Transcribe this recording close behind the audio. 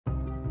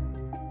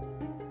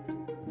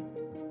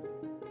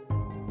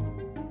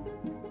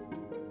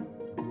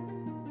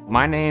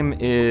My name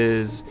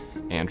is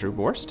Andrew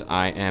Borst.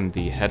 I am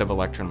the head of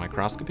Electron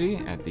Microscopy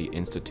at the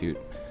Institute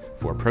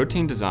for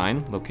Protein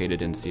Design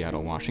located in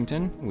Seattle,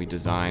 Washington. We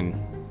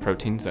design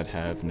proteins that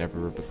have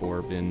never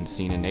before been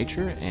seen in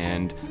nature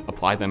and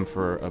apply them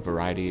for a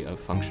variety of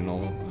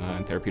functional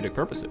and therapeutic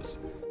purposes.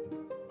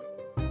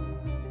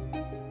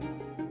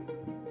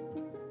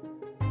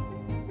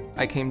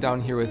 I came down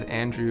here with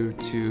Andrew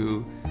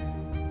to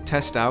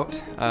test out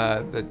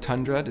the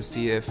Tundra to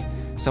see if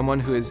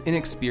someone who is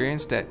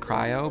inexperienced at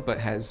cryo but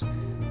has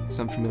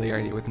some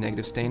familiarity with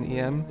negative stain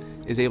EM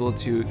is able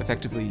to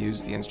effectively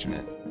use the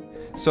instrument.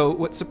 So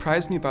what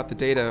surprised me about the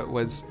data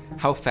was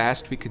how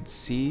fast we could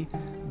see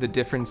the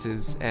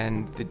differences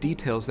and the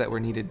details that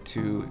were needed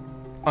to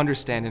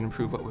understand and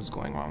improve what was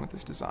going on with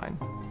this design.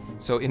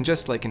 So in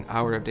just like an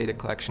hour of data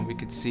collection, we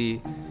could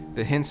see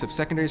the hints of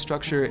secondary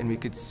structure, and we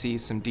could see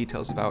some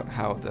details about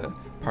how the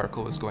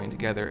particle was going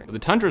together. The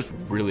Tundra is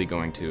really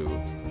going to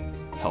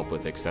help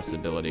with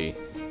accessibility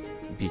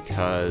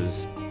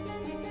because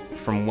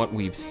from what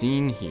we've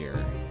seen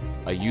here,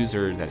 a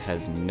user that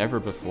has never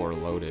before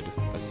loaded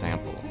a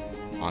sample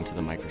onto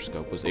the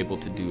microscope was able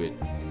to do it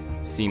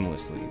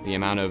seamlessly. The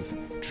amount of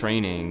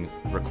training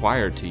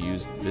required to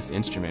use this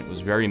instrument was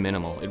very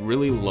minimal. It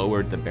really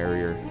lowered the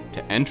barrier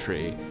to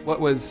entry.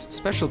 What was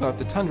special about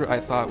the Tundra, I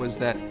thought, was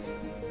that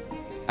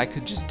I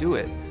could just do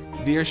it.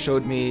 Veer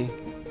showed me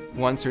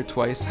once or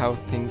twice how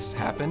things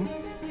happen,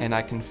 and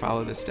I can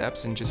follow the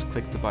steps and just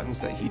click the buttons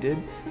that he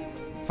did,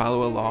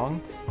 follow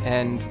along.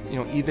 And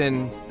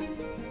even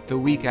the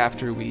week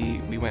after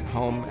we went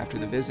home after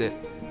the visit,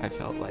 I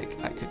felt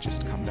like I could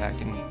just come back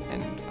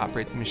and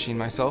operate the machine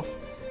myself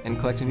and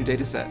collect a new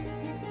data set.